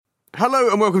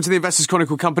Hello and welcome to the Investors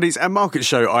Chronicle Companies and Markets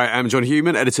Show. I am John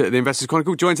Human, editor at the Investors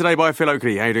Chronicle, joined today by Phil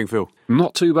Oakley. How are you doing, Phil?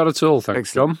 Not too bad at all,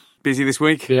 thanks, John. Busy this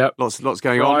week? Yeah. Lots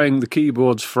going on. The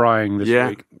keyboard's frying this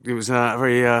week. It was a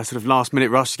very sort of last-minute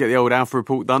rush to get the old Alpha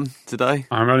report done today.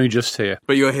 I'm only just here.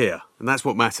 But you're here, and that's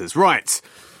what matters. Right.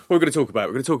 What are we going to talk about?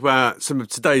 We're going to talk about some of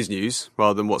today's news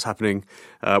rather than what's happening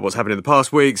in the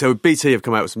past week. So BT have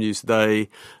come out with some news today,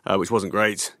 which wasn't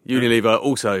great. Unilever,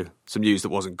 also some news that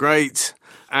wasn't great.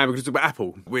 And we're going to talk about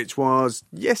Apple, which was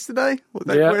yesterday?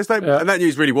 Wednesday? Yeah. And that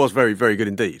news really was very, very good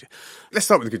indeed. Let's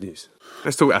start with the good news.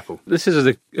 Let's talk Apple. This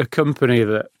is a company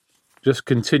that just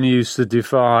continues to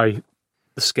defy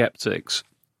the skeptics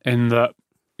in that,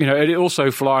 it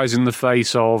also flies in the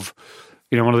face of,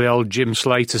 one of the old Jim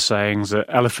Slater sayings that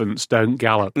elephants don't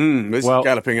gallop. This is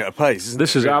galloping at a pace, isn't it?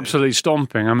 This is absolutely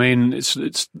stomping. I mean,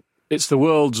 it's the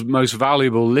world's most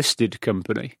valuable listed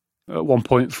company at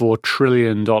 $1.4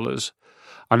 trillion.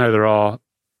 I know there are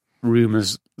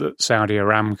rumours that Saudi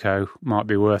Aramco might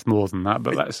be worth more than that,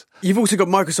 but that's... You've also got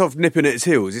Microsoft nipping at its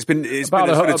heels. It's been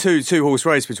a two-horse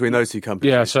race between those two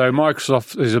companies. Yeah, so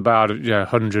Microsoft is about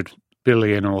 100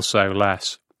 billion or so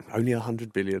less. Only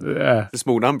 100 billion. Yeah. It's a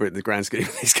small number in the grand scheme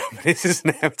of these companies,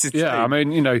 isn't it? Yeah, I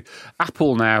mean,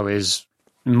 Apple now is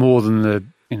more than the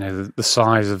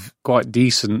size of quite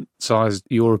decent-sized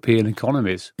European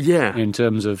economies. Yeah. In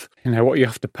terms of, what you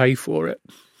have to pay for it.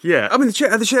 Yeah, I mean,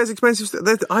 are the shares expensive?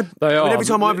 They are. Every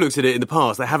time I've looked at it in the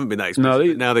past, they haven't been that expensive.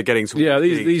 No, now they're getting to. Yeah,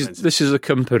 this is a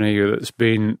company that's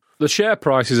been... The share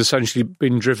price has essentially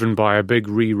been driven by a big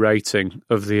re-rating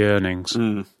of the earnings.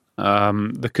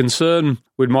 The concern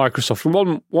with Microsoft,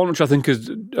 and one which I think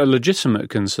is a legitimate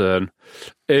concern,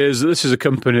 is that this is a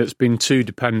company that's been too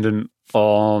dependent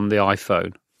on the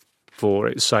iPhone for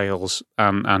its sales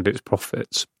and its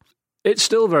profits. It's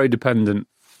still very dependent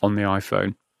on the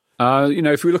iPhone.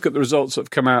 If we look at the results that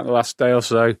have come out the last day or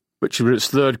so, which are its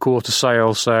third quarter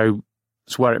sales, so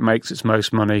it's where it makes its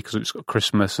most money because it's got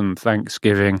Christmas and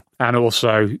Thanksgiving, and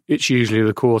also it's usually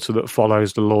the quarter that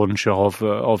follows the launch of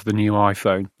the new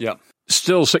iPhone. Yeah,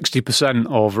 still 60%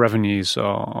 of revenues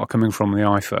are coming from the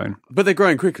iPhone, but they're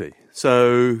growing quickly.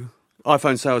 So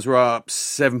iPhone sales were up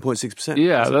 7.6%.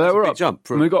 Yeah, they were up. Jump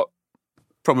from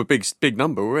a big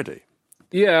number already.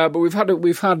 Yeah, but we've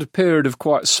had a period of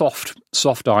quite soft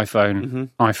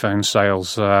iPhone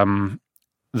sales.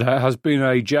 There has been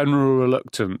a general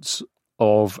reluctance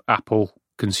of Apple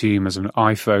consumers and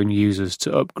iPhone users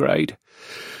to upgrade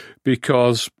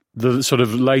because the sort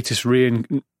of latest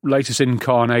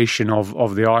incarnation of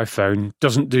the iPhone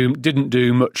didn't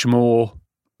do much more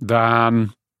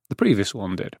than the previous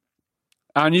one did.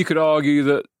 And you could argue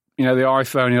that the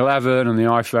iPhone 11 and the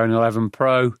iPhone 11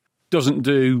 Pro doesn't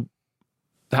do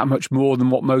that much more than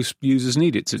what most users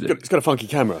need it to do. It's got a funky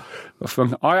camera.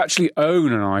 I actually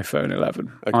own an iPhone 11.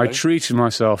 Okay. I treated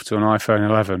myself to an iPhone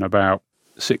 11 about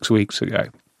 6 weeks ago.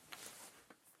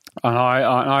 And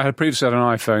I had previously had an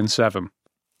iPhone 7.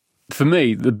 For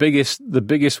me, the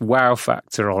biggest wow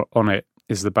factor on it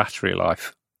is the battery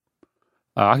life.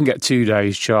 I can get 2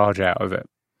 days charge out of it.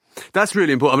 That's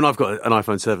really important. I mean, I've got an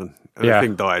iPhone 7. And yeah. The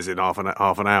thing dies in half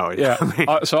an hour. Yeah.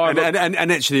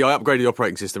 And actually, I upgraded the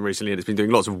operating system recently, and it's been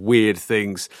doing lots of weird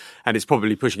things, and it's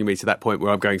probably pushing me to that point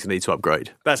where I'm going to need to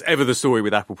upgrade. That's ever the story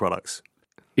with Apple products.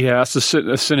 Yeah, that's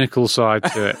a cynical side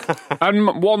to it,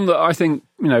 and one that I think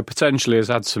potentially has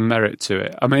had some merit to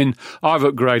it. I mean, I've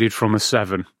upgraded from a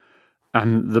 7,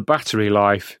 and the battery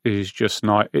life is just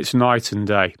night and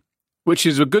day, which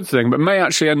is a good thing, but may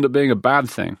actually end up being a bad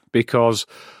thing because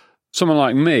someone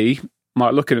like me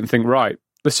might look at it and think, right,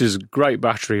 this is great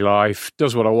battery life,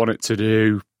 does what I want it to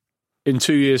do. In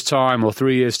 2 years' time or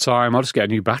 3 years' time, I'll just get a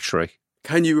new battery.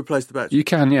 Can you replace the battery? You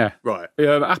can, yeah. Right.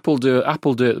 Apple do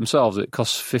it themselves. It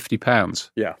costs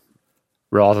 £50. Yeah.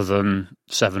 Rather than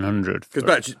 $700.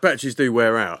 Because batteries do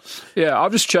wear out. Yeah,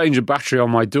 I've just changed a battery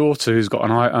on my daughter who's got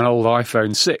an old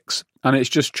iPhone 6, and it's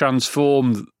just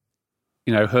transformed,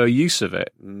 her use of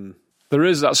it. There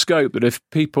is that scope that if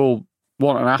people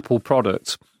want an Apple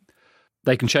product,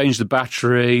 they can change the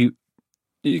battery.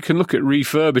 You can look at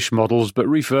refurbished models, but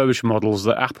refurbished models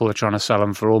that Apple are trying to sell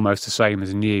them for almost the same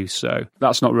as new. So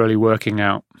that's not really working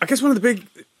out. I guess one of the big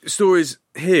stories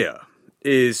here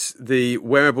is the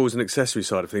wearables and accessory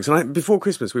side of things. And before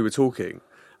Christmas, we were talking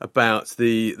about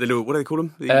the little, what do they call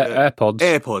them? AirPods.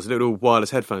 AirPods, little wireless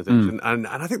headphone things. And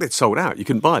I think they'd sold out. You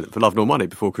couldn't buy them for love nor money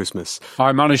before Christmas.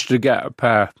 I managed to get a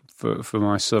pair for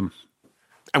my son.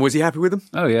 And was he happy with them?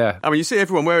 Oh, yeah. I mean, you see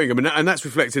everyone wearing them, and that's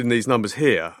reflected in these numbers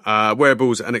here.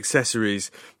 Wearables and accessories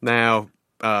now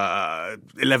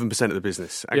 11% of the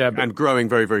business, and growing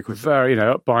very, very quickly.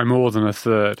 Up by more than a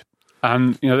third.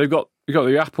 And, they've got, We've got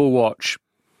the Apple Watch,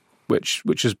 which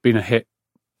has been a hit,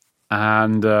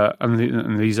 and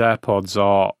these AirPods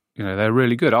are, they're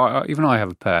really good. Even I have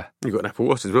a pair. You've got an Apple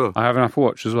Watch as well. I have an Apple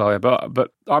Watch as well, yeah,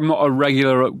 but I'm not a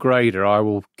regular upgrader. I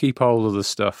will keep hold of the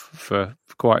stuff for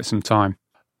quite some time.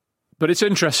 But it's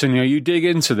interesting, you dig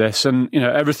into this, and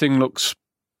everything looks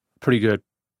pretty good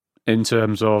in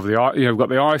terms of we've got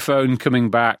the iPhone coming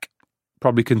back,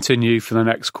 probably continue for the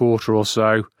next quarter or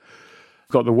so. You've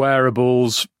got the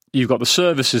wearables. You've got the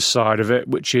services side of it,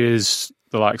 which is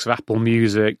the likes of Apple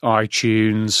Music,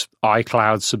 iTunes,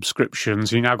 iCloud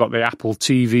subscriptions. You now got the Apple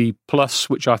TV Plus,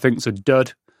 which I think is a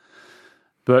dud.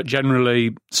 But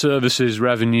generally, services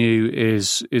revenue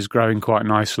is growing quite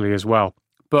nicely as well.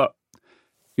 But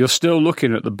you're still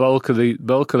looking at the bulk of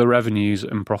the revenues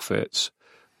and profits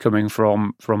coming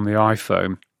from the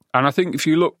iPhone. And I think if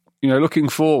you look, looking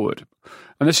forward,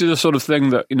 and this is a sort of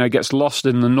thing that gets lost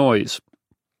in the noise.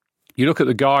 You look at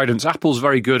the guidance. Apple's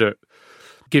very good at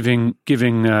giving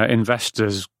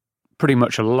investors pretty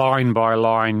much a line by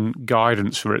line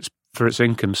guidance for its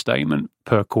income statement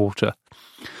per quarter.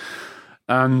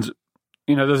 And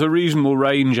there's a reasonable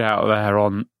range out there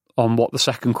on what the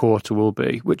second quarter will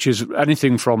be, which is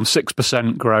anything from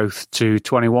 6% growth to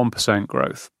 21%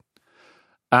 growth.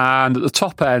 And at the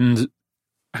top end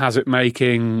has it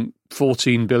making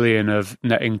 14 billion of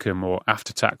net income or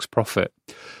after-tax profit.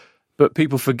 But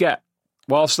people forget,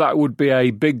 whilst that would be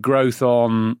a big growth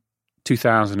on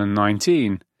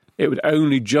 2019, it would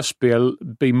only just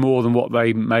be more than what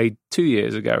they made 2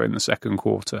 years ago in the second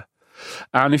quarter.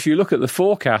 And if you look at the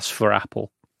forecast for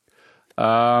Apple,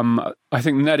 I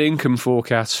think net income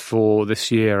forecasts for this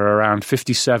year are around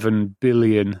 $57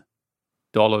 billion.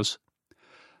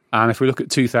 And if we look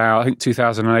at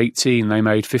 2018, they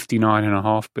made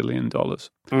 $59.5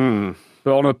 billion.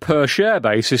 But on a per share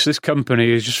basis, this company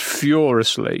is just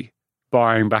furiously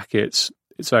buying back its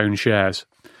own shares.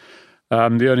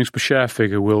 The earnings per share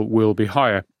figure will be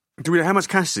higher. Do we know how much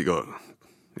cash has it got?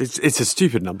 It's a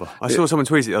stupid number. I saw someone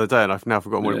tweet it the other day, and I've now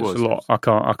forgotten what it was. It's a lot. I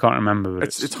can't remember. But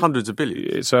it's hundreds of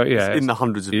billions. It's in the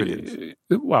hundreds of billions.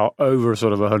 Well, over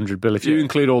sort of 100 billion. If you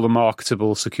include all the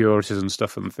marketable securities and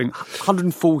stuff, and things.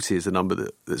 140 is the number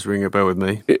that's ringing a bell with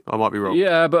me. I might be wrong.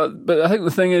 Yeah, but I think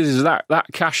the thing is that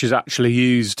cash is actually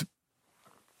used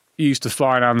to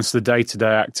finance the day-to-day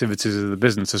activities of the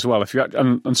business as well.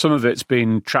 And some of it's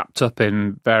been trapped up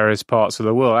in various parts of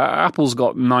the world. Apple's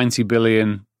got $90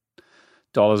 billion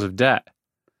of debt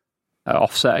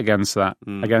offset against that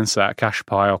cash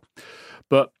pile.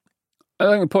 But I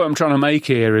think the point I'm trying to make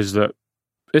here is that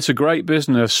it's a great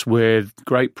business with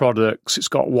great products. It's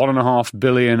got 1.5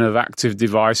 billion of active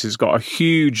devices. It's got a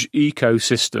huge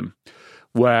ecosystem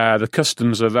where the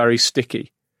customers are very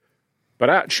sticky. But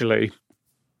actually,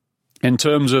 in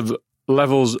terms of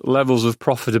levels of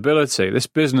profitability, this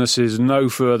business is no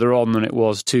further on than it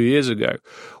was 2 years ago.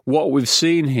 What we've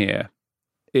seen here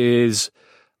is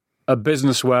a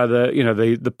business where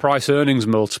the price earnings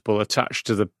multiple attached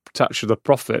to the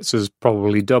profits has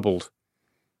probably doubled.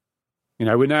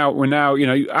 We're now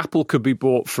Apple could be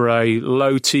bought for a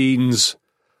low teens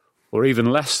or even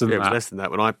less than that. It was less than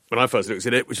that when I first looked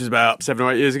at it, which was about 7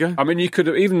 or 8 years ago. I mean, you could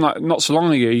have, even not so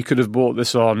long ago, you could have bought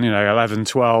this on 11,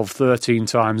 12, 13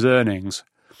 times earnings,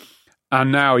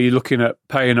 and now you're looking at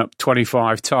paying up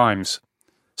 25 times.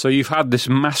 So you've had this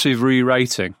massive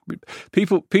re-rating.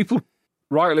 People,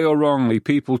 rightly or wrongly,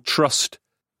 people trust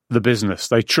the business.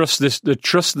 They trust this. They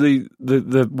trust the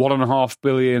 1.5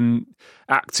 billion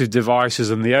active devices,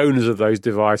 and the owners of those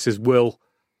devices will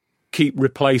keep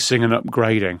replacing and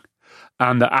upgrading,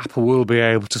 and that Apple will be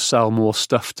able to sell more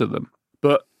stuff to them.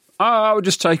 But I would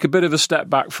just take a bit of a step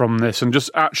back from this and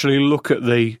just actually look at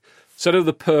instead of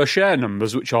the per share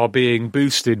numbers, which are being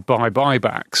boosted by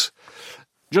buybacks,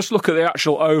 just look at the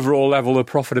actual overall level of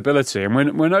profitability.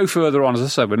 And we're no further on, as I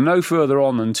said, we're no further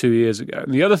on than 2 years ago.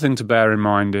 And the other thing to bear in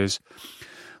mind is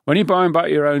when you're buying back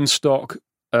your own stock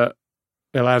at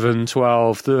 11,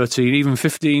 12, 13, even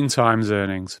 15 times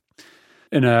earnings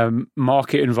in a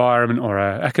market environment or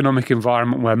an economic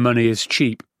environment where money is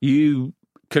cheap, you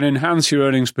can enhance your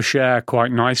earnings per share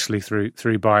quite nicely through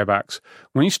buybacks.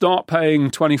 When you start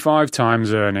paying 25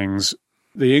 times earnings,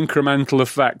 the incremental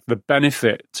effect, the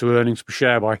benefit to earnings per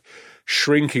share by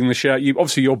shrinking the share,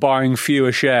 you're buying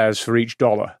fewer shares for each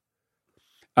dollar,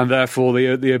 and therefore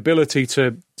the ability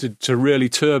to really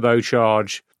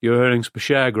turbocharge your earnings per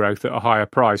share growth at a higher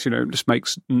price, it just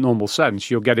makes normal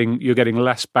sense. You're getting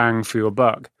less bang for your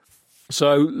buck.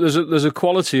 So there's a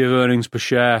quality of earnings per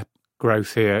share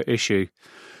growth here issue,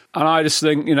 and I just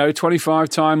think 25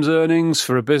 times earnings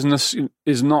for a business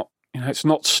is not it's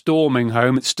not storming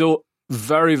home. It's still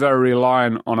very, very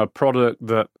reliant on a product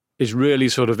that is really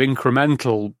sort of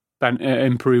incremental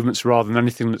improvements rather than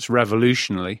anything that's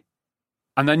revolutionary.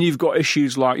 And then you've got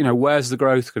issues like, where's the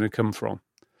growth going to come from?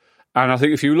 And I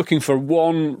think if you're looking for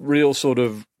one real sort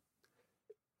of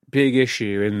big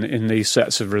issue in these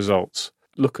sets of results,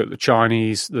 look at the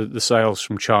Chinese, the sales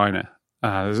from China.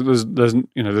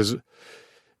 There's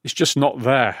it's just not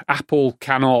there. Apple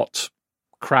cannot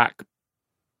crack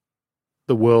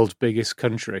the world's biggest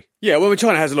country. Yeah, well,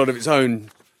 China has a lot of its own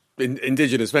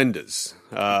indigenous vendors.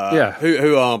 Who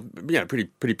are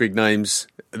pretty big names.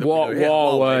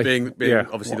 Huawei being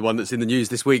obviously the one that's in the news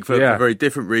this week for very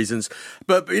different reasons.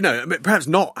 But perhaps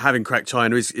not having cracked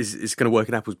China is going to work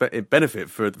in Apple's benefit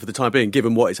for the time being,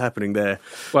 given what is happening there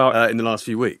in the last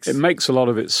few weeks. It makes a lot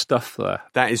of its stuff there.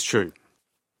 That is true.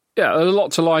 Yeah, there's a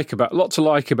lot to like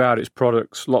about its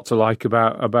products, a lot to like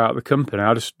about the company.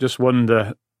 I just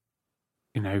wonder,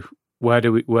 where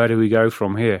do we go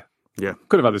from here? Yeah,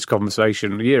 could have had this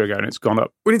conversation a year ago, and it's gone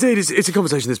up. Well, indeed, it's a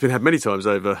conversation that's been had many times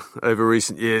over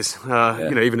recent years.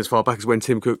 Even as far back as when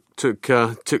Tim Cook took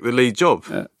the lead job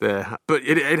there. But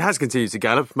it has continued to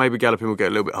gallop. Maybe galloping will get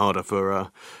a little bit harder for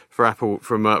Apple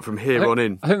from here on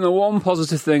in. I think the one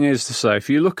positive thing is to say, if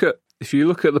you look at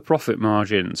the profit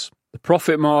margins,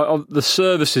 the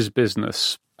services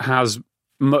business has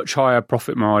much higher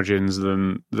profit margins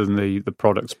than the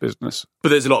products business. But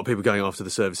there's a lot of people going after the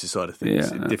services side of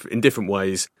things in different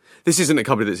ways. This isn't a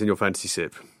company that's in your fantasy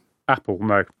SIP. Apple,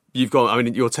 no. You've got,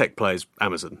 your tech plays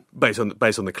Amazon, based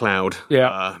on the cloud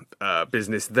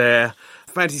business there.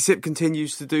 Fantasy SIP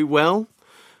continues to do well.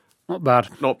 Not bad.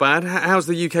 How's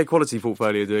the UK quality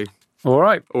portfolio doing? All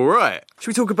right. Should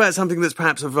we talk about something that's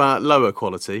perhaps of lower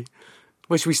quality?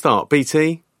 Where should we start?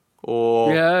 BT?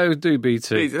 Or do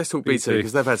BT. Let's talk BT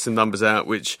because they've had some numbers out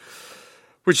which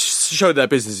show their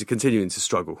business is continuing to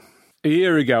struggle. A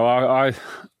year ago, I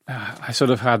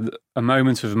sort of had a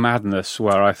moment of madness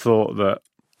where I thought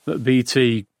that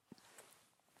BT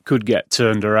could get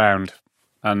turned around,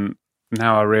 and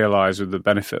now I realise, with the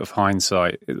benefit of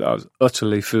hindsight, that I was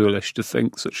utterly foolish to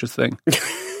think such a thing.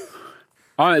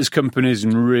 I think this company's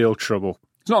in real trouble.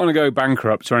 It's not going to go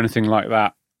bankrupt or anything like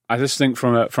that. I just think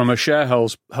from a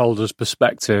shareholder's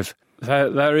perspective,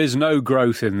 there is no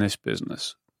growth in this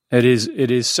business. It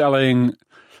is selling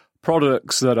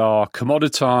products that are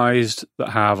commoditized,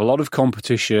 that have a lot of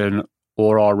competition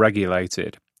or are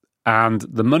regulated. And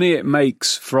the money it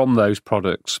makes from those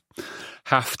products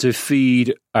have to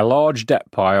feed a large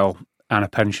debt pile and a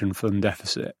pension fund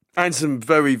deficit. And some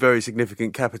very, very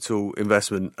significant capital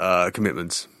investment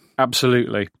commitments.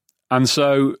 Absolutely. And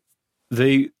so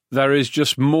there is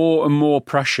just more and more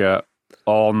pressure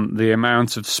on the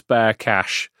amount of spare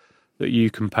cash that you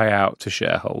can pay out to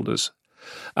shareholders.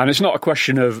 And it's not a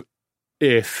question of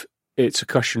if, it's a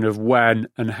question of when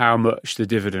and how much the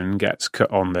dividend gets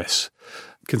cut on this.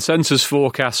 Consensus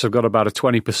forecasts have got about a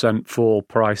 20% fall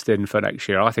priced in for next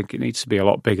year. I think it needs to be a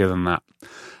lot bigger than that.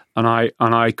 And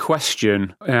I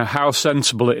question how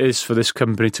sensible it is for this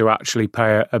company to actually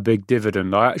pay a big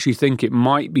dividend. I actually think it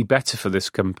might be better for this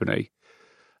company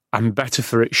and better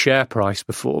for its share price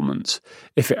performance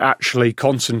if it actually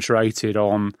concentrated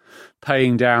on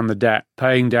paying down the debt,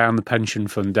 paying down the pension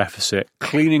fund deficit,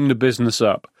 cleaning the business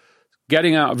up,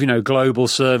 getting out of global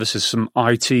services, some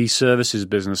IT services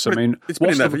business. It's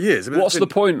been in there for years. What's the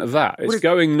point of that? It's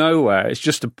going nowhere. It's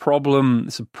just a problem.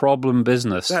 It's a problem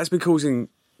business. That's been causing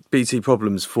BT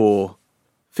problems for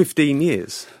 15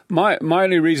 years. My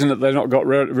only reason that they've not got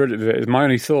rid of it is, my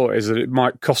only thought is that it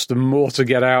might cost them more to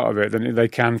get out of it than they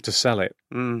can to sell it.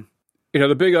 Mm.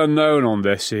 The big unknown on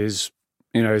this is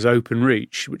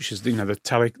OpenReach, which is the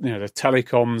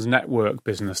telecoms network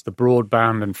business, the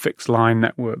broadband and fixed line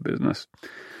network business.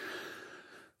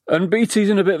 And BT's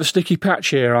in a bit of a sticky patch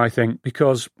here, I think,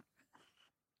 because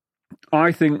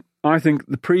I think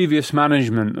the previous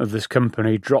management of this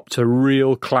company dropped a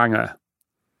real clanger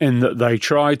in that they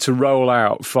tried to roll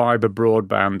out fibre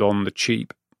broadband on the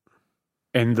cheap,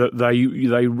 in that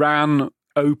they ran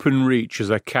OpenReach as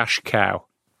a cash cow.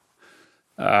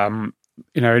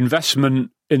 Investment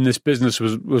in this business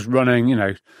was running,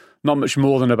 not much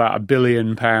more than about £1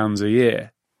 billion a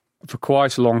year for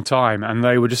quite a long time, and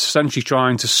they were just essentially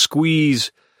trying to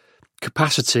squeeze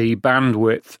capacity,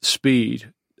 bandwidth,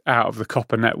 speed out of the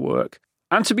copper network.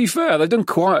 And to be fair, they've done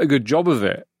quite a good job of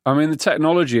it. I mean, the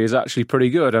technology is actually pretty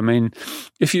good. I mean,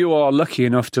 if you are lucky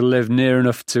enough to live near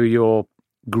enough to your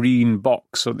green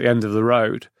box at the end of the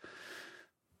road,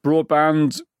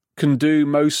 broadband can do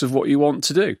most of what you want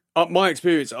to do. My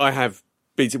experience, I have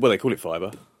BT, well, they call it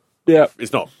fibre. Yeah.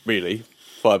 It's not really.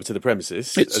 fibre to the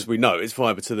premises. As we know, it's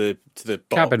fibre to the box,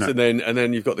 cabinet. and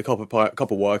then you've got the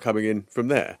copper wire coming in from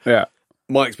there. Yeah.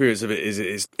 My experience of it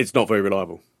is it's not very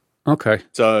reliable. Okay.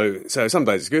 So some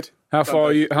days it's good. How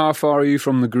far are you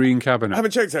from the green I cabinet?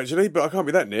 haven't checked actually, but I can't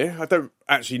be that near. I don't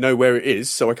actually know where it is,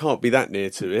 so I can't be that near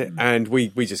to it. And we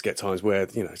just get times where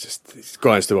it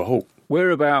grinds to a halt.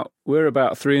 We're about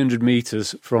 300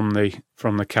 meters from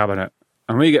the cabinet,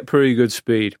 and we get pretty good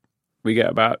speed. We get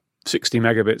about 60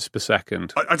 megabits per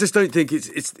second. I just don't think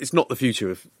it's not the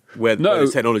future of where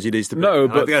this technology needs to be. No, I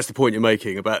but think that's the point you're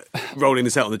making about rolling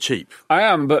this out on the cheap. I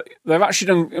am, but they've actually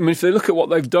done. I mean, if they look at what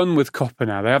they've done with copper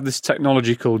now, they have this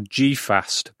technology called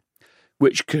G-Fast,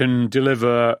 which can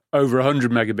deliver over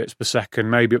 100 megabits per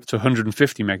second, maybe up to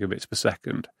 150 megabits per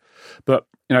second. But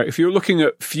if you're looking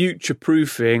at future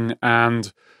proofing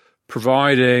and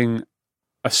providing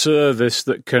a service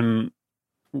that can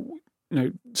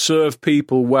serve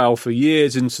people well for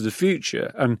years into the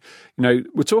future, and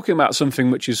we're talking about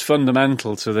something which is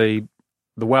fundamental to the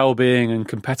well-being and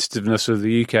competitiveness of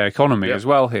the UK economy as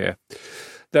well here,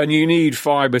 then you need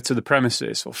fibre to the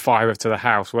premises or fibre to the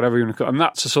house, whatever you want to call it, and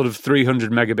that's a sort of 300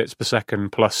 megabits per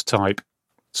second plus type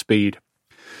speed.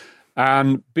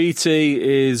 And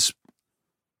BT is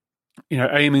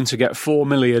aiming to get 4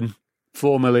 million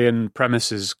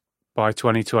premises by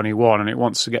 2021, and it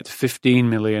wants to get to 15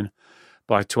 million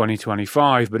by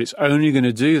 2025, but it's only going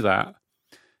to do that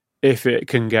if it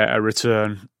can get a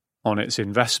return on its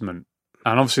investment.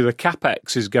 And obviously the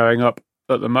capex is going up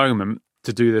at the moment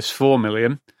to do this 4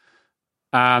 million,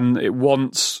 and it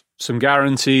wants some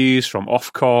guarantees from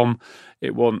Ofcom.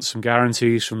 It wants some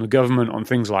guarantees from the government on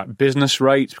things like business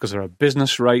rates, because there are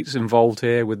business rates involved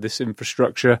here with this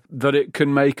infrastructure, that it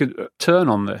can make a turn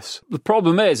on this. The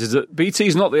problem is that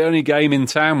BT's not the only game in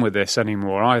town with this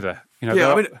anymore either.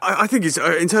 I think it's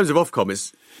in terms of Ofcom,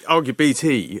 it's arguably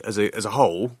BT as a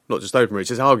whole, not just Openreach,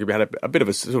 has arguably had a bit of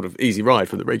a sort of easy ride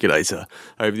from the regulator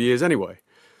over the years anyway.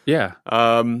 Yeah.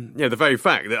 The very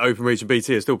fact that Openreach and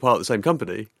BT are still part of the same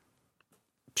company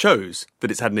shows that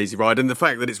it's had an easy ride, and the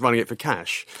fact that it's running it for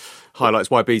cash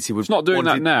highlights why BT was... It's not doing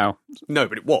that now. No,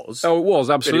 but it was. Oh, it was,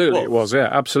 absolutely. It was, yeah,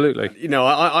 absolutely.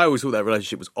 I always thought that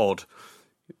relationship was odd.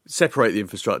 Separate the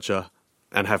infrastructure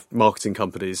and have marketing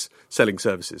companies selling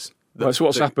services. That's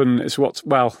what's happened.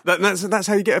 That's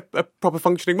how you get a proper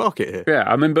functioning market here.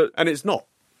 Yeah, and it's not.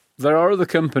 There are other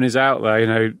companies out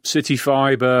there, City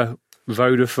Fibre,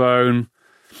 Vodafone,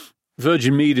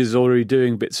 Virgin Media is already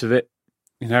doing bits of it.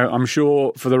 I'm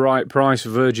sure for the right price,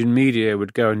 Virgin Media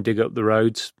would go and dig up the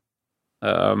roads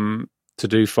to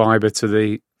do fibre to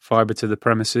the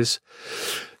premises.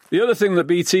 The other thing that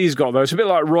BT's got, though, it's a bit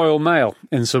like Royal Mail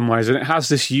in some ways, and it has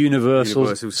this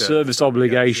universal service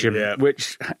obligation,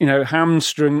 which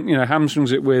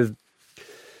hamstrings it with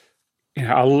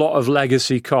a lot of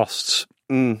legacy costs.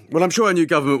 Well, I'm sure our new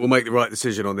government will make the right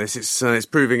decision on this. It's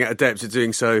proving adept at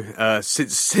doing so.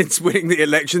 Since winning the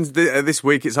elections this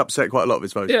week, it's upset quite a lot of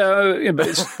its voters. Yeah,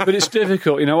 but it's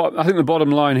difficult. I think the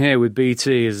bottom line here with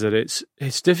BT is that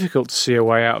it's difficult to see a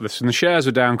way out of this, and the shares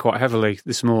are down quite heavily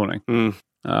this morning.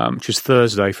 Which is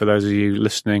Thursday for those of you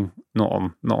listening, not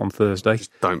on Thursday.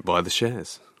 Just don't buy the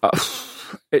shares.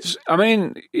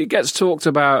 It gets talked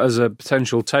about as a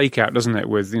potential takeout, doesn't it?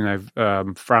 With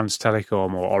France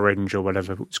Telecom or Orange or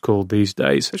whatever it's called these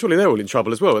days. Surely they're all in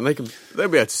trouble as well, and they'll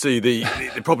be able to see the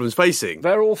problems facing.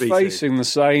 They're all BT. facing the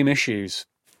same issues.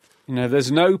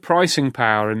 There's no pricing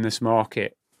power in this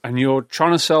market, and you're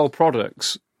trying to sell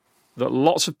products that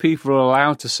lots of people are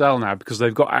allowed to sell now because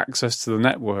they've got access to the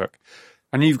network.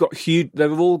 And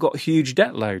they've all got huge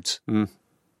debt loads.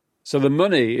 So the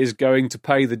money is going to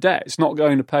pay the debt. It's not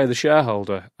going to pay the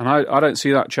shareholder. And I don't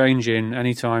see that changing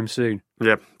anytime soon.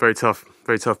 Yeah, very tough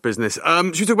business.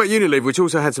 Should we talk about Unilever, which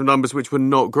also had some numbers which were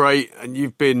not great, and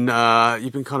you've been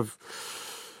kind of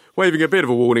waving a bit of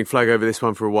a warning flag over this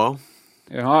one for a while.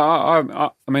 Yeah,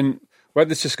 I mean, we had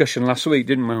this discussion last week,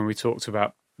 didn't we, when we talked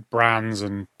about brands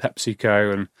and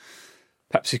PepsiCo, and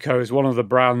PepsiCo is one of the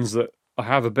brands that I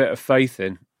have a bit of faith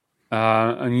in,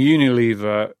 and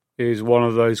Unilever is one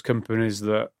of those companies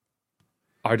that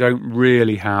I don't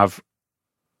really have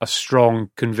a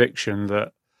strong conviction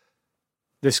that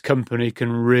this company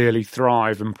can really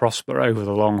thrive and prosper over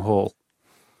the long haul.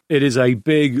 It is a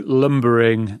big,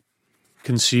 lumbering,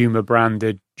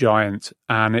 consumer-branded giant,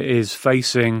 and it is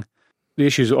facing the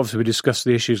issues. Obviously, we discussed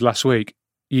the issues last week.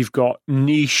 You've got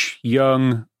niche,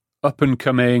 young,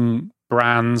 up-and-coming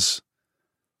brands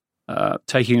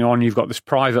taking on. You've got this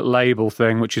private label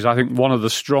thing, which is, I think, one of the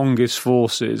strongest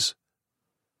forces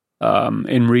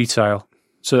in retail,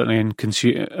 certainly in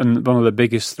consumer, and one of the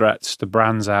biggest threats to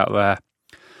brands out there.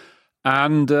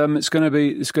 and it's going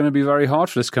to be very hard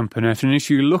for this company. And if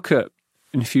you look at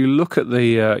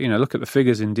the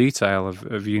figures in detail of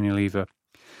Unilever,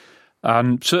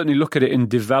 and certainly look at it in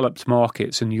developed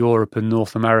markets in Europe and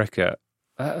North America,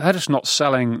 they're just not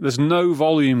selling. There's no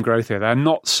volume growth here. They're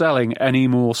not selling any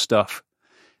more stuff.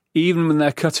 Even when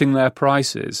they're cutting their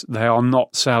prices, they are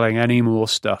not selling any more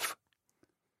stuff.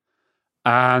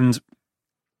 And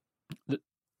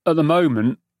at the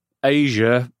moment,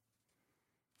 Asia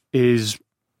is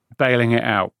bailing it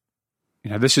out.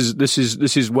 This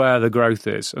is where the growth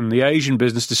is. And the Asian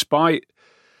business, despite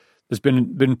there's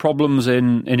been problems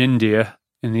in India,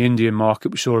 in the Indian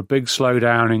market, we saw a big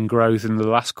slowdown in growth in the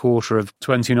last quarter of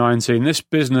 2019. This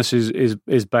business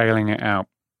is bailing it out.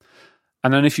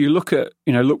 And then if you look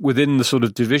within the sort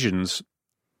of divisions,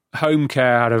 home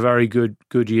care had a very good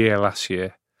year last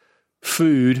year.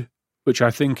 Food, which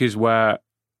I think is where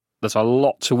there's a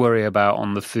lot to worry about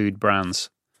on the food brands.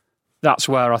 That's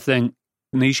where I think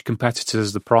niche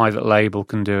competitors, the private label,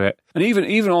 can do it. And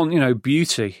even on,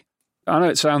 beauty. I know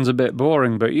it sounds a bit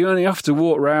boring, but you only have to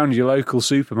walk around your local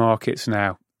supermarkets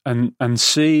now and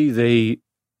see the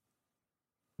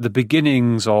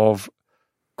beginnings of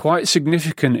quite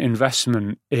significant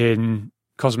investment in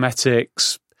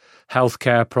cosmetics,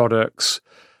 healthcare products,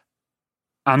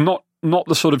 and not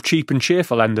the sort of cheap and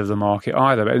cheerful end of the market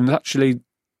either, but actually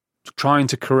trying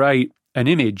to create an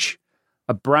image,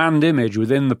 a brand image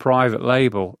within the private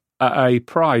label at a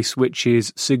price which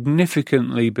is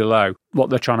significantly below what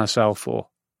they're trying to sell for.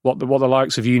 What the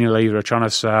likes of Unilever are trying to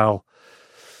sell: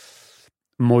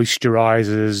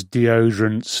 moisturizers,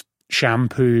 deodorants,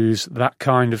 shampoos, that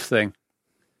kind of thing.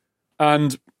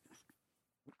 And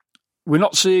we're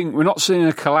not seeing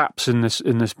a collapse in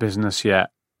this business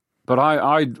yet. But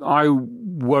I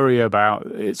worry about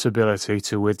its ability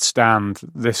to withstand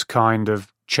this kind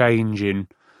of change in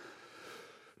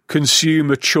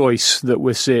consumer choice that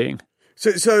we're seeing.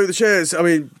 So the shares, I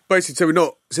mean, basically, so we're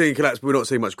not seeing collapse, but we're not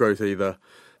seeing much growth either,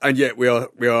 and yet we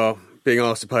are being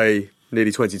asked to pay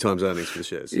nearly 20 times earnings for the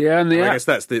shares. Yeah, and I guess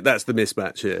that's the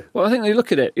mismatch here. Well, I think they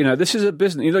look at it. This is a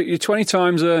business. You look, you're 20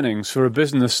 times earnings for a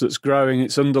business that's growing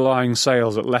its underlying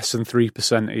sales at less than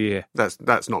 3% a year.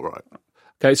 That's not right.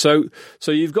 Okay, so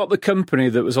you've got the company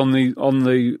that was on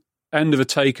the end of a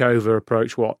takeover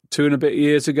approach, 2 and a bit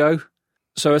years ago?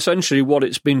 So essentially what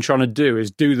it's been trying to do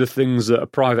is do the things that a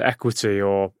private equity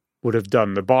would have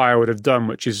done, the buyer would have done,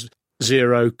 which is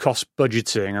zero cost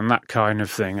budgeting and that kind of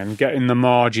thing, and getting the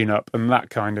margin up and that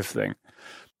kind of thing.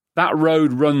 That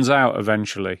road runs out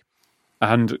eventually.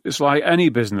 And it's like any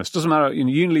business, doesn't matter,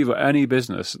 Unilever, any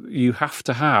business, you have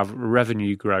to have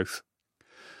revenue growth.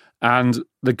 And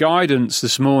the guidance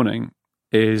this morning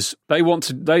is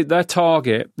their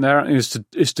target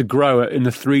is to grow it in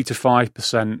the 3 to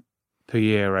 5% per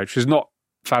year, which is not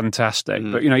fantastic.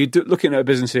 But you're looking at a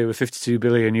business here with 52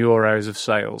 billion euros of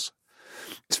sales.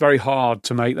 It's very hard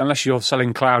to make, unless you're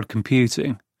selling cloud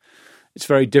computing. It's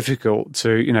very difficult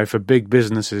to, for big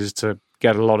businesses to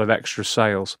get a lot of extra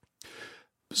sales.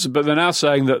 But they're now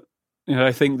saying that,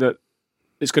 they think that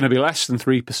it's going to be less than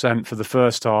 3% for the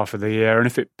first half of the year. And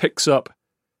if it picks up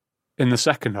in the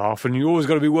second half, and you always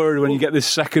got to be worried when you get this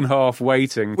second half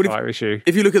weighting type issue.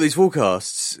 If you look at these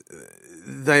forecasts,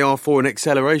 they are for an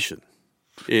acceleration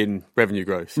in revenue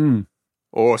growth,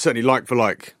 or certainly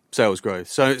like-for-like sales growth.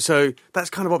 So that's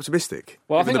kind of optimistic.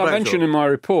 Well, I think I mentioned in my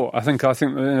report, I think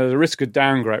the risk of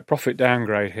profit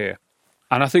downgrade here.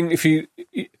 And I think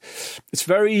it's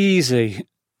very easy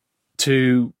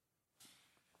to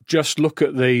just look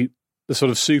at the sort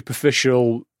of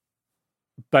superficial,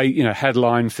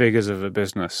 headline figures of a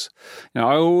business. I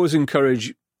always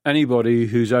encourage anybody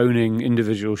who's owning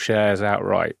individual shares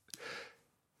outright.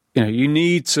 You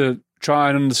need to try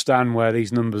and understand where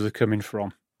these numbers are coming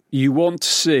from. You want to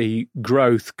see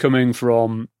growth coming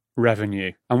from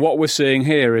revenue. And what we're seeing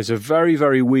here is a very,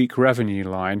 very weak revenue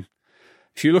line.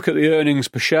 If you look at the earnings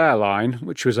per share line,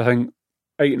 which was, I think,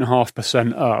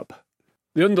 8.5% up,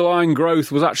 the underlying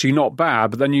growth was actually not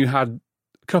bad, but then you had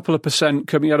a couple of percent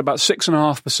coming, you had about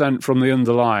 6.5% from the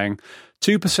underlying,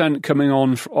 2% coming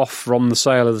off from the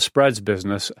sale of the spreads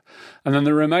business, and then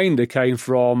the remainder came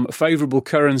from a favourable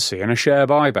currency and a share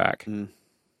buyback.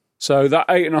 So that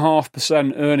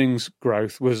 8.5% earnings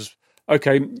growth was,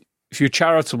 okay, if you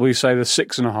charitably say there's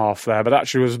 6.5% there, but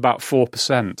actually it was about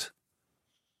 4%.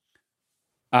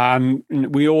 And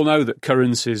we all know that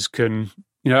currencies can,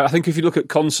 I think if you look at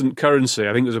constant currency,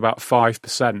 I think it was about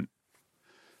 5%.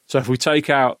 So if we take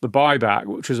out the buyback,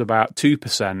 which was about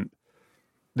 2%,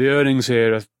 the earnings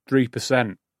here are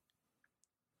 3%.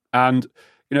 And,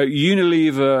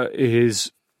 Unilever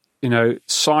is,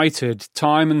 cited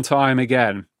time and time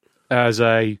again as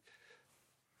a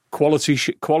quality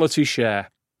share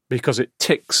because it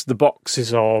ticks the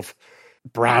boxes of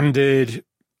branded,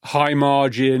 high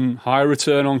margin, high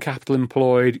return on capital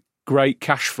employed, great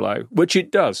cash flow, which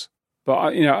it does.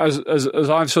 But as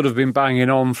I've sort of been banging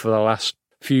on for the last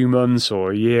few months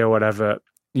or a year, or whatever,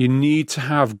 you need to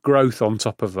have growth on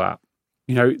top of that.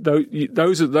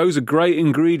 Those are great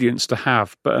ingredients to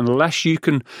have, but unless you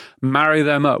can marry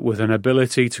them up with an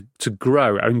ability to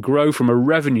grow and grow from a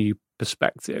revenue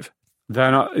perspective,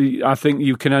 then I think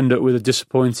you can end up with a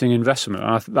disappointing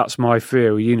investment. That's my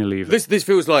fear with Unilever. This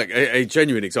feels like a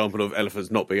genuine example of elephants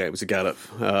not being able to gallop.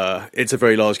 It's a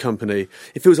very large company.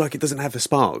 It feels like it doesn't have a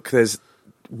spark. There's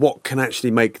what can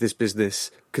actually make this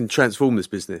business, can transform this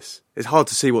business. It's hard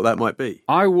to see what that might be.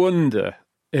 I wonder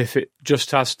if it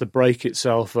just has to break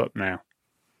itself up now,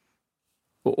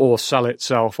 or sell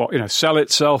itself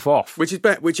off, which it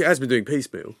has been doing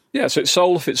piecemeal. Yeah, so it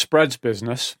sold off its spreads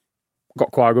business,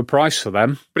 got quite a good price for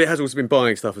them, but it has also been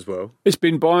buying stuff as well. It's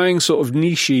been buying sort of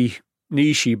niche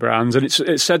brands, and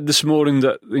it said this morning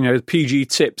that PG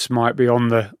Tips might be on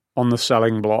the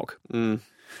selling block.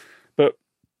 But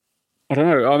I don't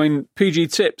know. I mean, PG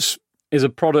Tips is a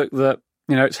product that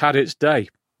it's had its day.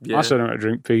 Yeah. I still don't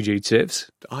drink PG Tips.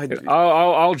 I'll drink.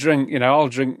 I'll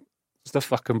drink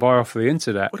stuff I can buy off the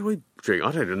internet. What do we drink?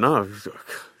 I don't even know.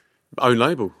 Own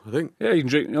label, I think. Yeah, you can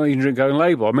drink own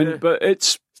label. I mean, but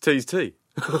it's tea's tea.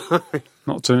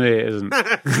 Not to me, it isn't.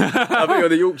 I think you're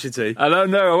the Yorkshire tea. I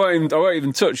don't know. I won't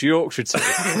even touch Yorkshire tea.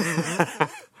 Actually,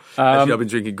 I've been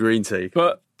drinking green tea.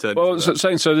 So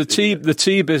the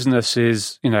tea business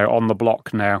is on the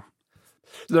block now.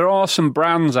 There are some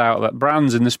brands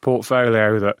in this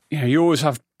portfolio that you always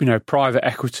have private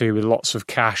equity with lots of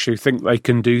cash who think they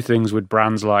can do things with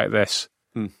brands like this.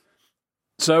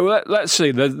 So let's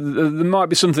see. There might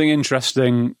be something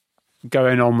interesting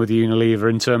going on with Unilever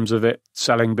in terms of it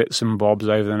selling bits and bobs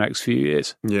over the next few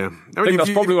years. Yeah, I think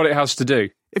that's probably what it has to do.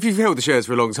 If you've held the shares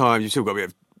for a long time, you've still got a bit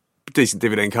of decent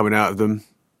dividend coming out of them.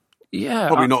 Yeah,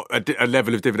 probably not a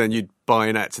level of dividend you'd buy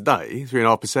in at today,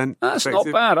 3.5%. That's not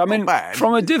bad. I mean,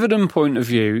 from a dividend point of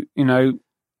view,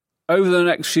 over the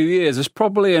next few years, there's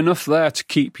probably enough there to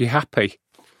keep you happy.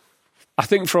 I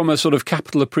think from a sort of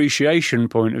capital appreciation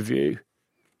point of view,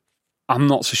 I'm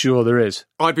not so sure there is.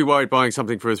 I'd be worried buying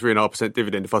something for a 3.5%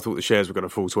 dividend if I thought the shares were going to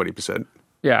fall 20%.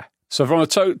 Yeah. So from a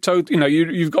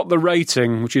you've got the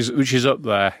rating, which is up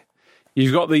there.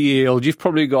 You've got the yield. You've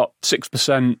probably got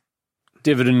 6%.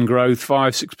 Dividend growth,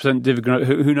 5-6% dividend growth,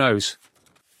 who knows?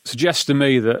 Suggests to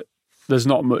me that there's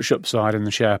not much upside in the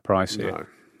share price here.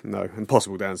 No, and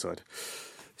possible downside.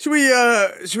 Should we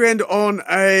end on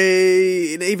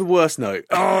an even worse note?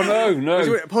 Oh,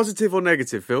 no. Positive or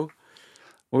negative, Phil?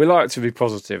 Well, we like to be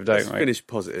positive, don't we? Let's finish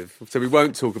positive. So we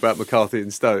won't talk about McCarthy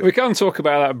and Stone. We can talk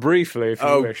about that briefly if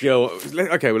you wish. Yeah,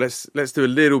 okay, well, let's do a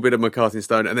little bit of McCarthy and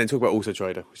Stone and then talk about Auto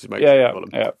Trader, which is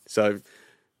yeah. So,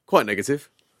 quite negative.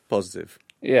 Positive.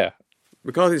 Yeah.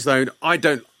 McCarthy and Stone, I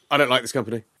don't like this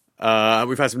company.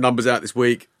 We've had some numbers out this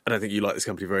week. I don't think you like this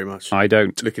company very much. I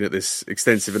don't. Looking at this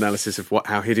extensive analysis of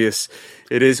how hideous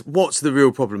it is, what's the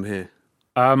real problem here?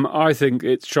 I think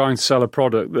it's trying to sell a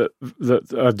product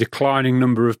that a declining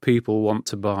number of people want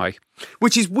to buy.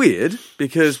 Which is weird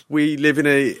because we live in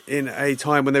a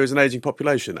time when there is an ageing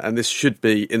population, and this should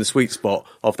be in the sweet spot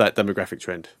of that demographic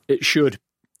trend. It should,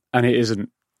 and it isn't,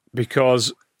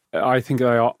 because I think they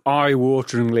are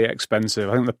eye-wateringly expensive.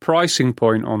 I think the pricing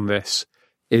point on this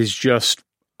is just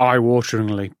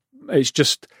eye-wateringly. It's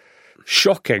just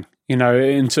shocking,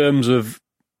 in terms of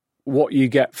what you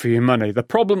get for your money. The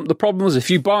problem is if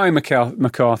you buy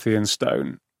McCarthy and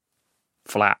Stone,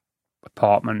 flat,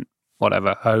 apartment,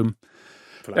 whatever, home,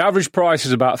 the average price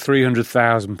is about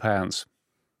 £300,000.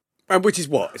 And which is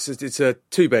what? It's a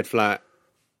two-bed flat.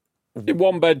 Working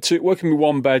with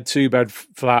one bed, two-bed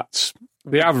flats.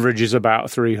 The average is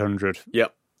about 300.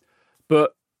 Yep.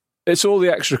 But it's all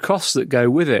the extra costs that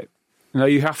go with it.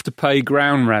 You have to pay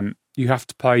ground rent. You have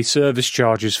to pay service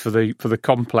charges for the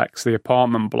complex, the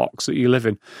apartment blocks that you live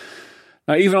in.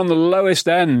 Now, even on the lowest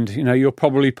end, you're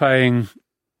probably paying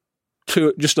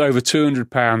just over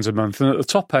 £200 a month. And at the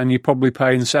top end, you're probably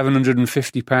paying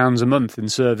 £750 a month in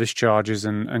service charges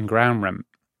and ground rent.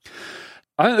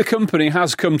 I think the company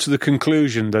has come to the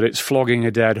conclusion that it's flogging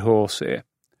a dead horse here.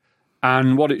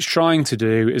 And what it's trying to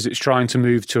do is it's trying to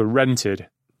move to a rented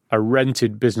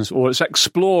business, or it's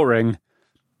exploring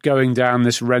going down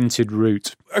this rented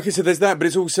route. Okay, so there's that, but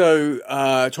it's also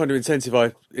trying to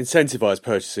incentivize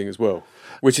purchasing as well,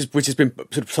 which has been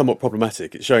sort of somewhat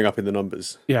problematic. It's showing up in the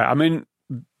numbers. Yeah, I mean,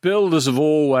 builders have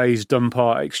always done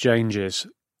part exchanges,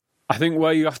 I think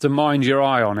where you have to mind your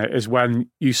eye on it is when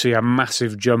you see a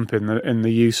massive jump in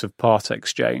the use of part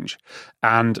exchange,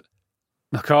 and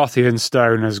McCarthy and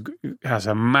Stone has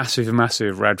a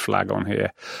massive red flag on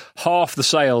here. Half the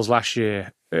sales last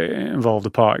year involved a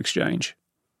part exchange,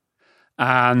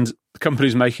 and the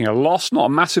company's making a loss, not a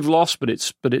massive loss, but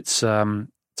it's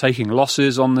taking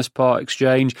losses on this part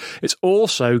exchange. It's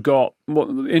also got,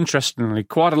 interestingly,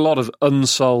 quite a lot of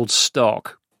unsold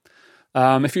stock.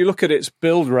 If you look at its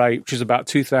build rate, which is about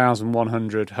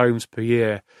 2,100 homes per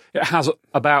year, it has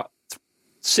about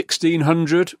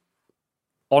 1,600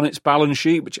 on its balance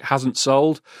sheet, which it hasn't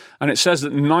sold. And it says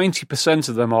that 90%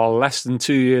 of them are less than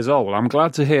 2 years old. I'm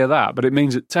glad to hear that, but it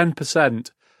means that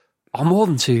 10% are more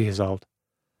than 2 years old.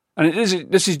 And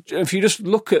this is if you just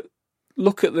look at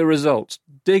the results,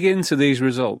 dig into these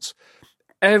results,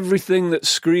 everything that's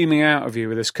screaming out of you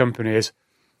with this company is,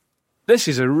 this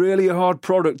is a really hard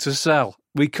product to sell.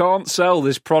 We can't sell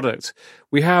this product.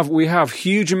 We have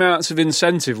huge amounts of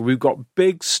incentive. We've got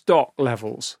big stock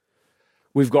levels.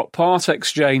 We've got part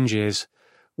exchanges.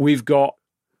 We've got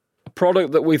a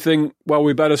product that we think, well,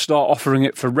 we better start offering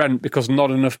it for rent because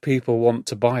not enough people want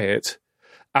to buy it.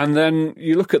 And then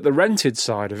you look at the rented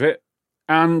side of it,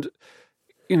 and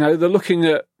they're looking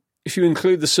at, if you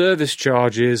include the service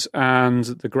charges and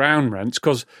the ground rents,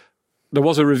 because there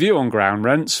was a review on ground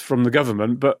rents from the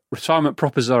government, but retirement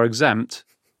properties are exempt.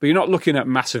 But you're not looking at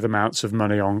massive amounts of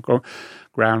money on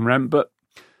ground rent, but,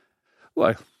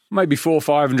 well, maybe £400 or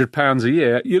 £500 a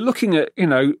year. You're looking at,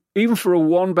 even for a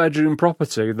one-bedroom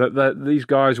property that these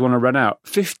guys want to rent out,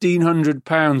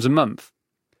 £1,500 a month.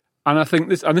 And I think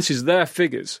this is their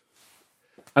figures.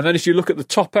 And then if you look at the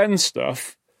top-end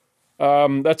stuff,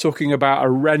 they're talking about a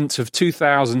rent of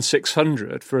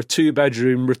 $2,600 for a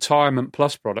two-bedroom retirement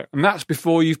plus product, and that's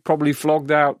before you've probably spent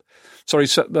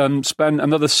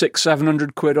another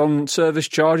 £600-700 on service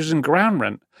charges and ground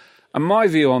rent. And my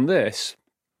view on this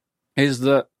is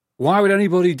that why would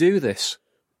anybody do this?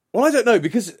 Well, I don't know,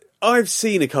 because I've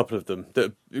seen a couple of them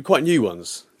that are quite new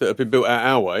ones that have been built out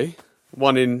our way.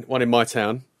 One in my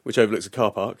town, which overlooks a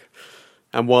car park,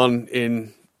 and one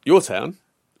in your town,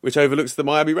 which overlooks the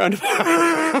Miami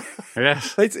roundabout.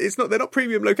 Yes, it's not. They're not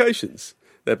premium locations.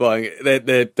 They're buying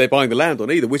the land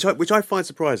on either, which I find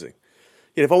surprising.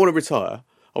 If I want to retire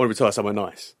somewhere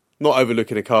nice, not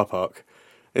overlooking a car park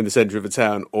in the centre of a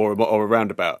town or a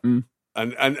roundabout. Mm.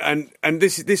 And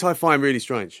this I find really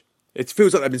strange. It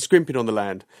feels like they've been scrimping on the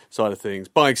land side of things,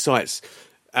 buying sites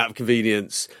out of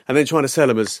convenience, and then trying to sell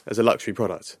them as a luxury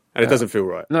product. And it doesn't feel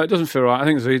right. No, it doesn't feel right. I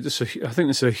think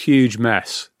it's a huge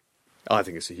mess. I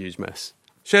think it's a huge mess.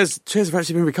 Shares have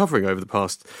actually been recovering over the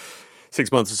past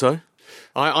 6 months or so.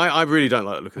 I really don't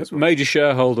like the look of this one. Major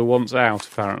shareholder wants out,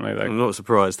 apparently, though. I'm not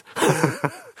surprised.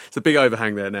 It's a big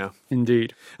overhang there now.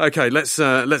 Indeed. Okay, let's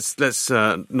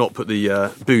not put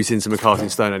the boot into McCarthy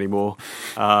and Stone anymore.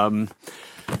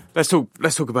 Let's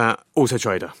talk about Auto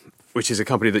Trader, which is a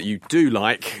company that you do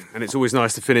like, and it's always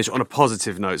nice to finish on a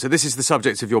positive note. So this is the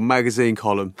subject of your magazine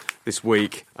column this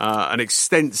week, an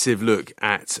extensive look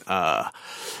at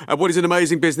what is an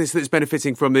amazing business that's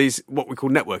benefiting from these, what we call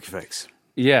network effects.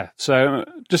 Yeah, so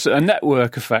just a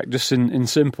network effect, just in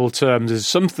simple terms, is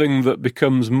something that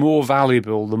becomes more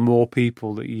valuable the more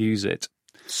people that use it.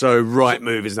 So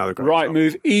Rightmove is another great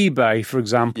Rightmove, eBay, for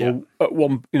example, at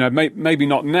one, maybe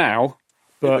not now,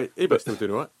 but eBay's still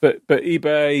doing all right. But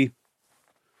eBay,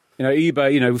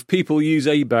 eBay, if people use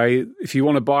eBay, if you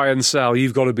want to buy and sell,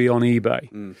 you've got to be on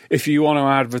eBay. Mm. If you want to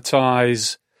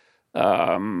advertise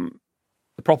the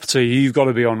property, you've got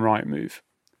to be on Rightmove.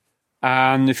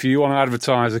 And if you want to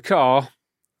advertise a car,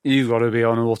 you've got to be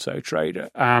on Auto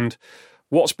Trader. And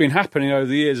what's been happening over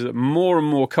the years is that more and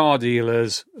more car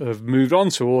dealers have moved on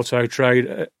to Auto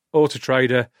Trader,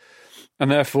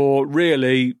 and therefore,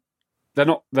 really, they're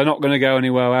not going to go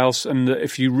anywhere else. And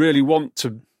if you really want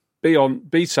to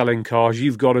be selling cars,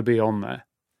 you've got to be on there.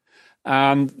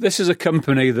 And this is a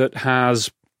company that has.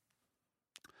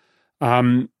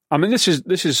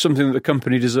 This is something that the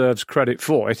company deserves credit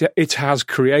for. It has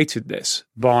created this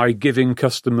by giving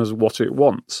customers what it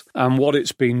wants. And what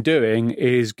it's been doing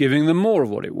is giving them more of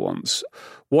what it wants.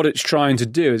 What it's trying to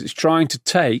do is it's trying to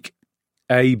take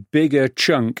a bigger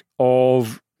chunk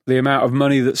of the amount of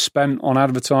money that's spent on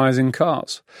advertising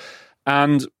cars.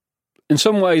 And in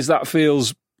some ways that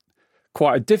feels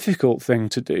quite a difficult thing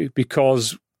to do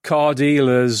because car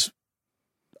dealers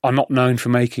are not known for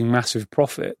making massive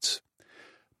profits.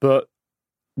 But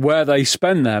where they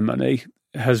spend their money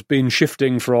has been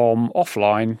shifting from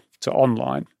offline to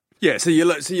online. Yeah, so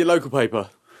your local paper,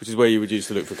 which is where you would use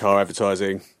to look for car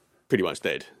advertising, pretty much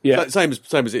dead. Yeah, same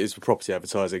as it is for property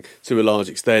advertising to a large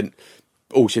extent.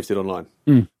 all shifted online.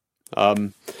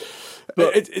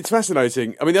 But it's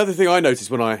fascinating. I mean, the other thing I noticed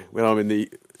when I'm in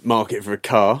the market for a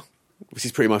car, which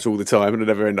is pretty much all the time, and I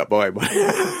never end up buying one.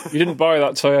 You didn't buy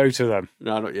that Toyota then?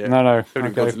 No, not yet. No. I haven't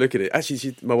even got to look at it.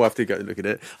 Actually, my wife did go to look at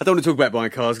it. I don't want to talk about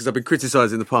buying cars because I've been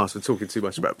criticised in the past for talking too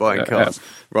much about buying cars.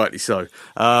 Rightly so.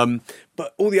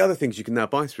 But all the other things you can now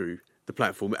buy through the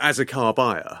platform as a car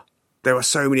buyer, there are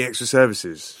so many extra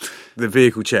services. The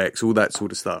vehicle checks, all that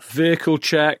sort of stuff. Vehicle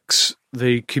checks,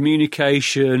 the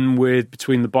communication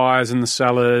between the buyers and the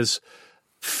sellers,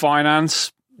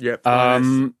 finance. Yep,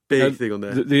 big thing on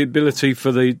there. The ability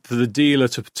for the dealer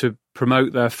to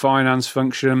promote their finance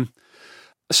function.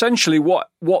 Essentially, what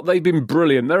they've been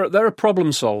brilliant. They're a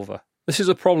problem solver. This is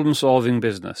a problem solving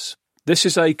business. This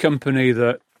is a company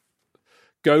that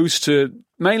goes to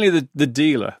mainly the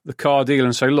dealer, the car dealer,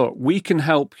 and say, look, we can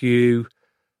help you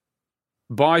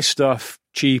buy stuff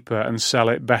cheaper and sell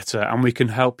it better, and we can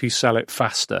help you sell it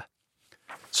faster.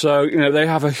 So, they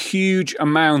have a huge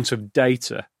amount of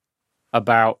data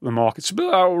about the market. It's a bit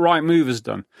like what Rightmove has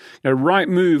done.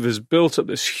 Rightmove has built up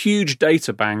this huge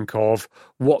data bank of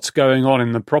what's going on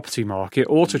in the property market.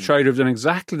 Auto Trader have done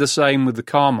exactly the same with the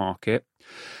car market,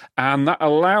 and that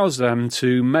allows them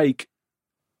to make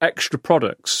extra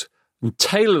products and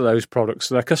tailor those products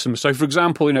to their customers. So, for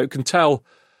example, it can tell,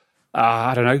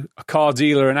 a car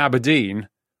dealer in Aberdeen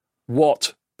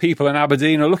what people in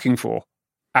Aberdeen are looking for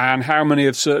and how many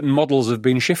of certain models have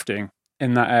been shifting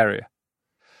in that area.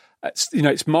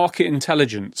 It's market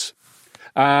intelligence,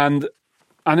 and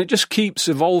it just keeps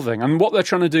evolving. And what they're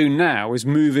trying to do now is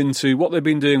move into what they've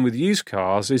been doing with used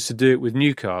cars is to do it with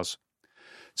new cars.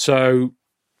 So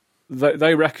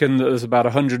they reckon that there's about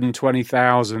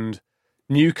 120,000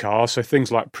 new cars, so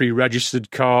things like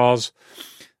pre-registered cars,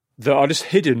 that are just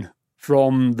hidden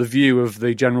from the view of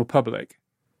the general public,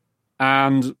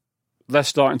 and they're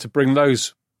starting to bring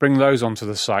those onto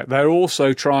the site. They're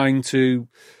also trying to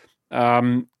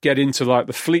get into like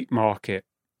the fleet market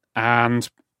and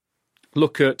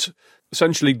look at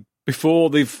essentially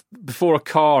before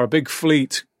a big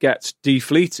fleet gets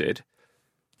defleeted,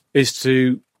 is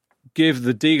to give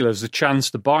the dealers the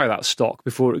chance to buy that stock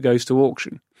before it goes to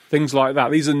auction. Things like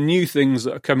that. These are new things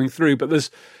that are coming through, but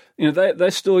there's,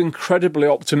 they're still incredibly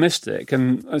optimistic,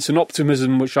 and it's an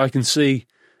optimism which I can see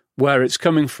where it's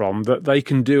coming from, that they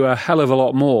can do a hell of a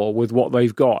lot more with what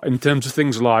they've got in terms of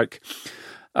things like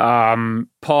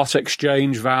part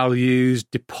exchange values,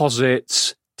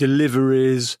 deposits,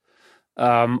 deliveries,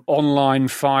 online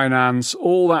finance,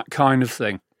 all that kind of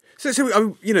thing. So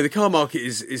the car market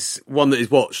is one that is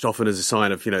watched often as a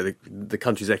sign of the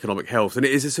country's economic health, and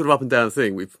it is a sort of up and down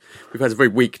thing. We've had some very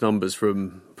weak numbers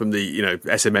from the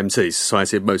SMMT,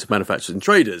 Society of Motor Manufacturers and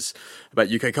Traders, about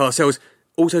UK car sales.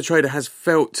 Auto Trader has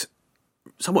felt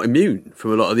somewhat immune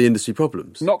from a lot of the industry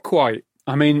problems. Not quite.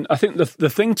 I mean, I think the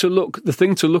thing to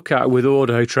look at with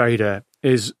Auto Trader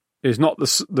is not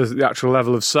the actual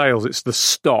level of sales; it's the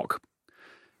stock.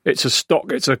 It's a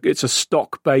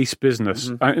stock-based business.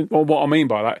 Mm-hmm. What I mean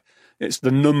by that, it's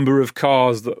the number of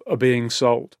cars that are being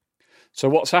sold. So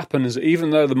what's happened is,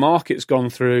 even though the market's gone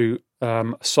through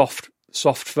a soft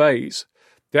phase,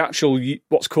 the actual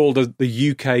what's called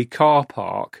the UK car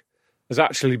park has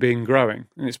actually been growing,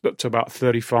 and it's up to about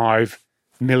 35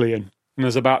 million. And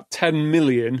there's about 10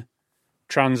 million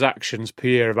transactions per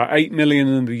year. About 8 million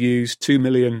of them are used, 2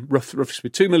 million, roughly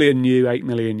 2 million new, 8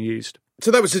 million used. So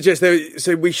that would suggest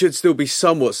so we should still be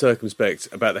somewhat circumspect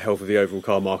about the health of the overall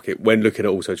car market when looking at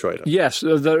Auto Trader. Yes,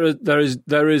 there is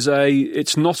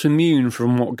it's not immune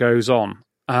from what goes on.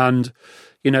 And,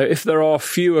 if there are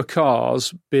fewer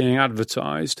cars being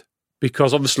advertised,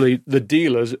 because obviously the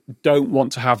dealers don't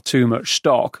want to have too much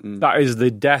stock, that is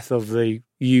the death of the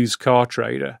used car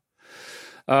trader.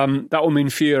 That will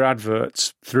mean fewer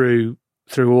adverts through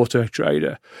Auto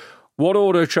Trader. What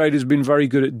Auto Trader has been very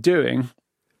good at doing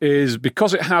is,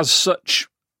 because it has such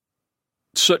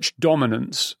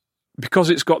dominance, because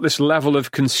it's got this level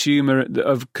of customer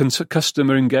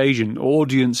engagement,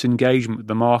 audience engagement with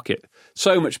the market,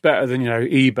 so much better than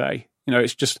eBay.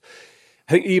 It's just,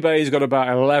 I think eBay has got about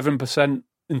 11%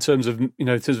 in terms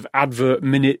of advert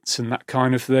minutes and that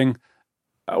kind of thing.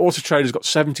 Auto Trader's got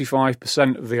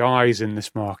 75% of the eyes in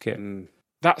this market.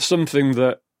 That's something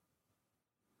that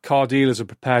car dealers are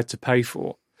prepared to pay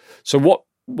for. So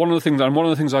one of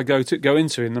the things I go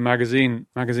into in the magazine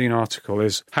article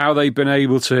is how they've been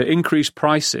able to increase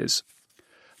prices,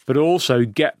 but also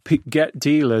get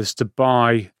dealers to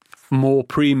buy more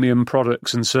premium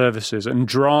products and services and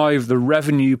drive the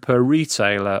revenue per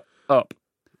retailer up.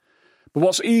 But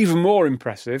what's even more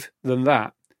impressive than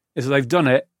that is they've done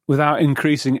it without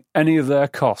increasing any of their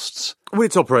costs. Well,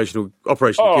 it's operational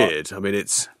geared. I mean,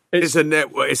 it's a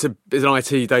network. It's an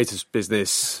IT data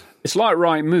business. It's like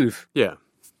Rightmove. Yeah.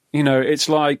 It's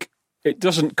like it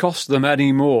doesn't cost them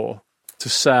any more to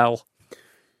sell.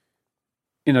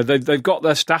 They've got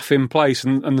their staff in place,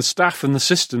 and the staff and the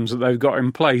systems that they've got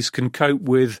in place can cope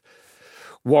with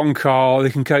one car. They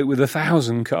can cope with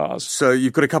 1,000 cars. So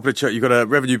you've got a couple of you've got a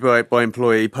revenue by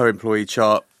employee, per employee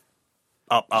chart.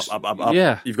 Up.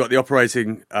 Yeah. You've got the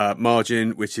operating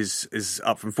margin, which is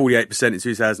up from 48% in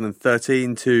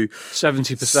 2013 to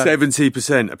 70%.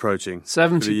 70% approaching.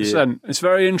 70%. It's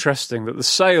very interesting that the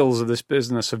sales of this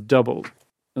business have doubled.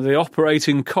 The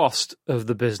operating cost of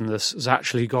the business has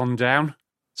actually gone down.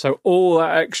 So all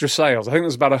that extra sales, I think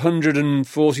there's about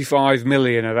 145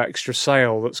 million of extra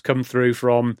sale that's come through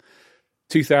from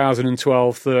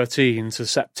 2012-13 to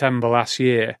September last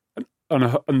year.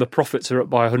 And the profits are up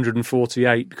by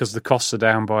 148 because the costs are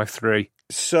down by 3.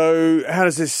 So how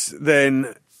does this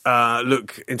then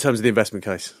look in terms of the investment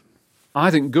case?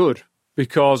 I think good,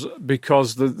 because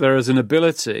there is an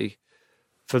ability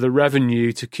for the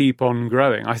revenue to keep on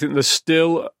growing. I think there's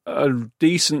still a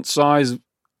decent size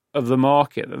of the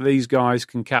market that these guys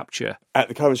can capture. At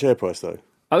the current share price, though?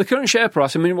 At the current share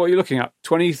price, I mean, what you're looking at,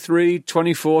 23,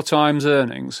 24 times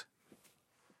earnings,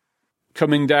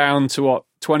 coming down to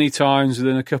 20 times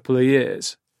within a couple of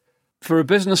years. For a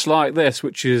business like this,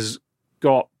 which has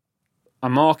got a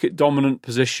market dominant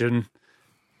position,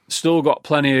 still got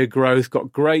plenty of growth,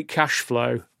 got great cash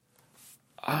flow,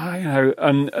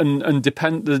 the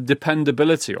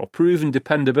dependability or proven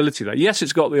dependability there. Yes,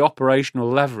 it's got the operational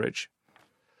leverage,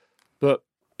 but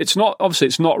it's not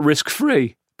risk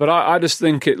free. But I just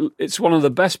think it's one of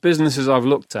the best businesses I've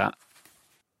looked at,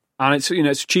 and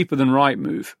it's cheaper than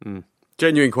Rightmove.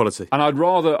 Genuine quality. And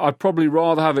I'd probably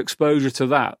rather have exposure to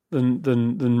that than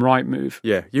Rightmove.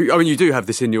 Yeah, you do have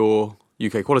this in your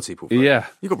UK quality portfolio. Yeah,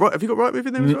 have you got Rightmove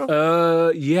in there as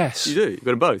well? Yes, you do. You've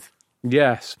got them both.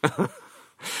 Yes.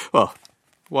 Well,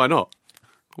 why not?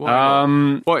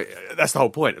 Why? That's the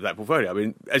whole point of that portfolio. I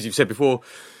mean, as you've said before,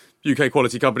 UK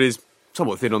quality companies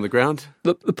somewhat thin on the ground.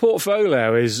 The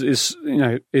portfolio is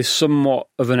somewhat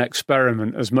of an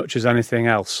experiment as much as anything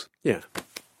else. Yeah.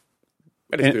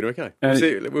 And it's doing okay.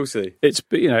 We'll see. I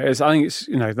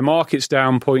think the market's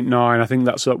down 0.9. I think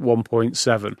that's up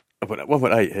 1.7.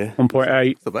 1.8 here.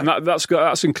 1.8. And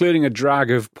that's including a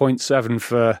drag of 0.7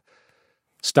 for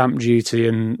stamp duty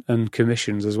and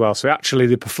commissions as well. So actually,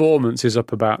 the performance is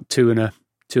up about 2.5.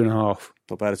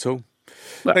 Not bad at all.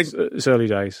 It's early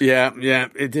days. Yeah,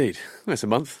 indeed. That's a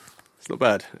month. It's not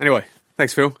bad. Anyway.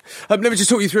 Thanks, Phil. Let me just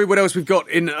talk you through what else we've got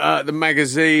in the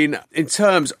magazine. In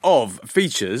terms of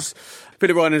features,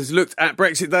 Philip Ryan has looked at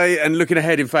Brexit Day and looking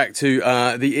ahead, in fact, to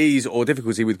the ease or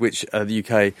difficulty with which the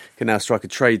UK can now strike a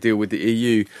trade deal with the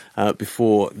EU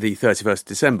before the 31st of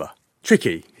December.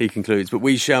 Tricky, he concludes, but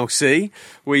we shall see.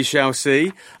 We shall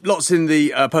see. Lots in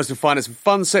the personal finance and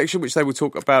fund section, which they will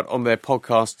talk about on their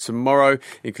podcast tomorrow,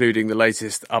 including the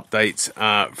latest updates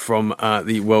from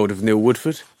the world of Neil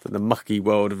Woodford, from the mucky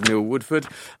world of Neil Woodford.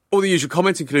 All the usual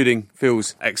comments, including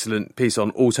Phil's excellent piece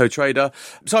on Auto Trader.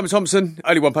 Simon Thompson,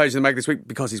 only one page in the mag this week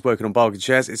because he's working on bargain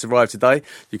shares. It's arrived today.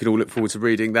 You can all look forward to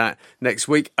reading that next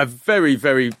week. A very,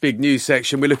 very big news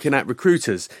section. We're looking at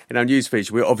recruiters in our news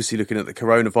feature. We're obviously looking at the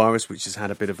coronavirus, which has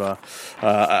had a bit of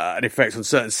an effect on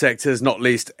certain sectors, not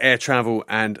least air travel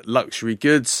and luxury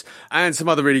goods. And some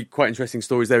other really quite interesting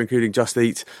stories there, including Just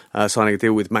Eat signing a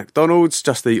deal with McDonald's.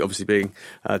 Just Eat obviously being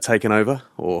taken over,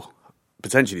 or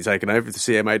potentially taken over if the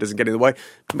CMA doesn't get in the way.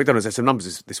 McDonald's had some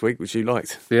numbers this week, which you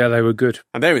liked. Yeah, they were good.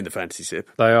 And they're in the fantasy sip.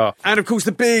 They are. And of course,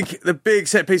 the big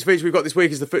set piece feature we've got this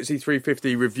week is the FTSE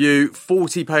 350 review.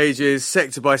 40 pages,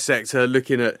 sector by sector,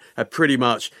 looking at pretty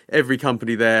much every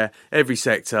company there, every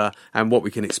sector, and what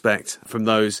we can expect from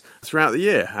those throughout the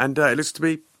year. And it looks to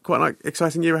be quite an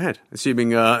exciting year ahead, assuming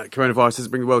coronavirus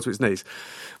doesn't bring the world to its knees,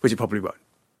 which it probably won't.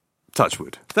 Touch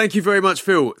wood. Thank you very much,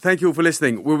 Phil. Thank you all for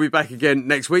listening. We'll be back again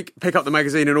next week. Pick up the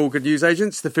magazine and all good news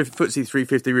agents, the FTSE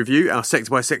 350 review, our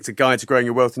sector-by-sector guide to growing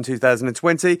your wealth in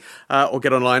 2020, or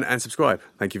get online and subscribe.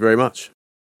 Thank you very much.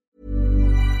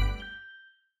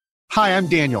 Hi, I'm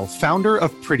Daniel, founder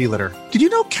of Pretty Litter. Did you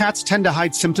know cats tend to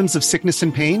hide symptoms of sickness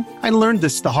and pain? I learned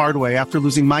this the hard way after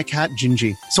losing my cat,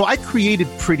 Gingy. So I created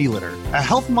Pretty Litter, a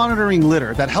health monitoring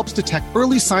litter that helps detect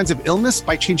early signs of illness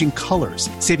by changing colors,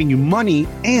 saving you money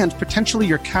and potentially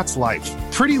your cat's life.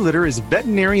 Pretty Litter is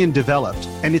veterinarian developed,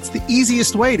 and it's the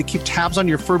easiest way to keep tabs on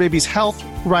your fur baby's health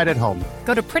right at home.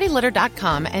 Go to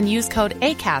prettylitter.com and use code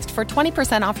ACAST for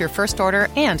 20% off your first order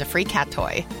and a free cat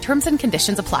toy. Terms and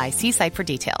conditions apply. See site for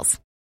details.